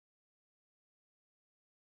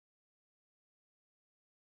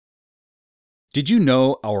Did you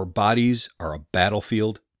know our bodies are a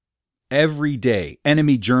battlefield? Every day,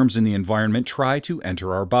 enemy germs in the environment try to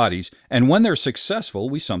enter our bodies, and when they're successful,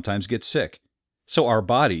 we sometimes get sick. So our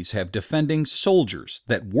bodies have defending soldiers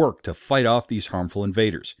that work to fight off these harmful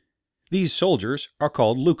invaders. These soldiers are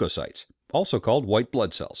called leukocytes, also called white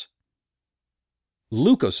blood cells.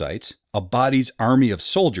 Leukocytes, a body's army of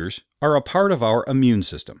soldiers, are a part of our immune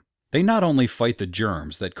system. They not only fight the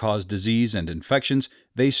germs that cause disease and infections,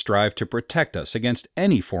 they strive to protect us against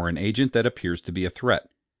any foreign agent that appears to be a threat.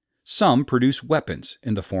 Some produce weapons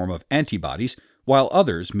in the form of antibodies, while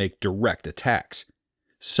others make direct attacks.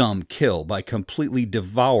 Some kill by completely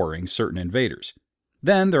devouring certain invaders.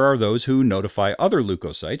 Then there are those who notify other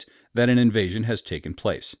leukocytes that an invasion has taken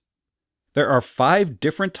place. There are 5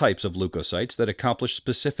 different types of leukocytes that accomplish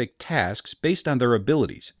specific tasks based on their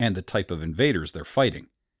abilities and the type of invaders they're fighting.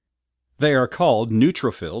 They are called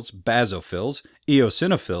neutrophils, basophils,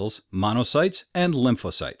 eosinophils, monocytes, and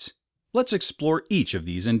lymphocytes. Let's explore each of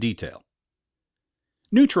these in detail.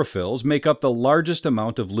 Neutrophils make up the largest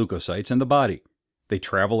amount of leukocytes in the body. They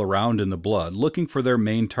travel around in the blood looking for their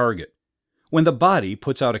main target. When the body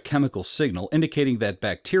puts out a chemical signal indicating that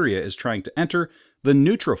bacteria is trying to enter, the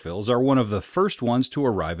neutrophils are one of the first ones to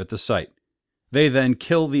arrive at the site. They then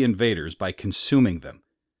kill the invaders by consuming them.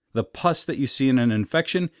 The pus that you see in an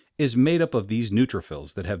infection is made up of these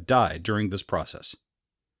neutrophils that have died during this process.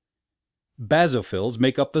 Basophils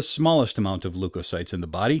make up the smallest amount of leukocytes in the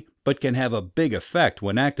body, but can have a big effect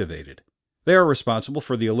when activated. They are responsible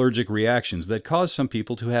for the allergic reactions that cause some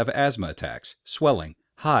people to have asthma attacks, swelling,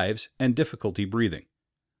 hives, and difficulty breathing.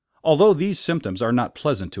 Although these symptoms are not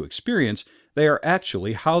pleasant to experience, they are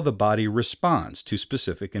actually how the body responds to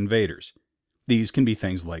specific invaders. These can be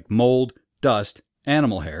things like mold, dust,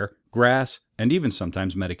 animal hair, grass, and even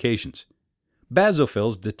sometimes medications.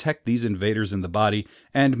 Basophils detect these invaders in the body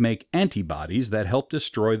and make antibodies that help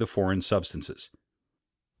destroy the foreign substances.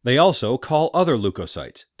 They also call other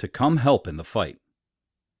leukocytes to come help in the fight.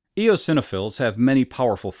 Eosinophils have many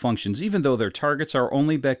powerful functions even though their targets are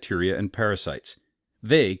only bacteria and parasites.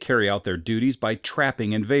 They carry out their duties by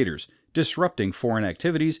trapping invaders, disrupting foreign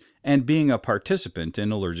activities, and being a participant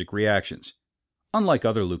in allergic reactions. Unlike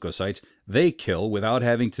other leukocytes, they kill without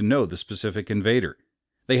having to know the specific invader.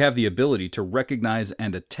 They have the ability to recognize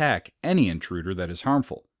and attack any intruder that is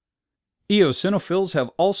harmful. Eosinophils have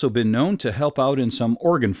also been known to help out in some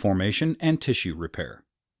organ formation and tissue repair.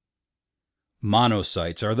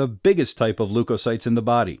 Monocytes are the biggest type of leukocytes in the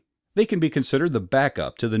body. They can be considered the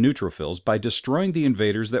backup to the neutrophils by destroying the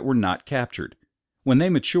invaders that were not captured. When they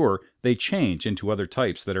mature, they change into other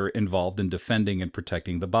types that are involved in defending and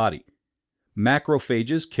protecting the body.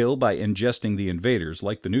 Macrophages kill by ingesting the invaders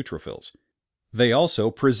like the neutrophils. They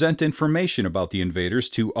also present information about the invaders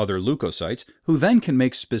to other leukocytes, who then can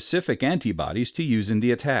make specific antibodies to use in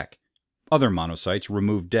the attack. Other monocytes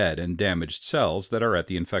remove dead and damaged cells that are at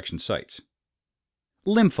the infection sites.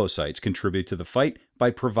 Lymphocytes contribute to the fight by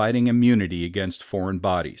providing immunity against foreign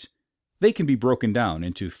bodies. They can be broken down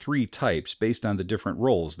into 3 types based on the different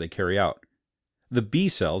roles they carry out. The B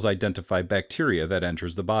cells identify bacteria that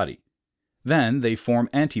enters the body. Then they form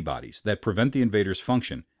antibodies that prevent the invader's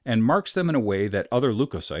function and marks them in a way that other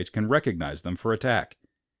leukocytes can recognize them for attack.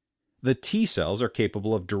 The T cells are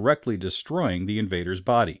capable of directly destroying the invader's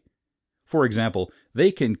body. For example,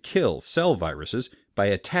 they can kill cell viruses by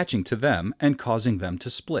attaching to them and causing them to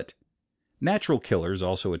split. Natural killers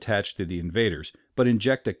also attach to the invaders, but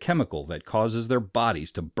inject a chemical that causes their bodies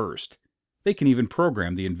to burst. They can even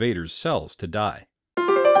program the invaders' cells to die.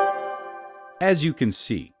 As you can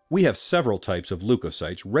see, we have several types of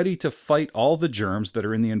leukocytes ready to fight all the germs that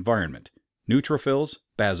are in the environment: neutrophils,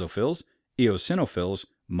 basophils, eosinophils,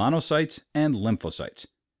 monocytes, and lymphocytes.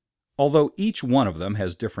 Although each one of them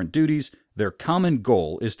has different duties, their common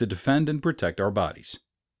goal is to defend and protect our bodies.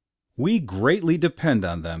 We greatly depend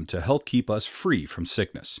on them to help keep us free from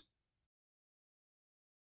sickness.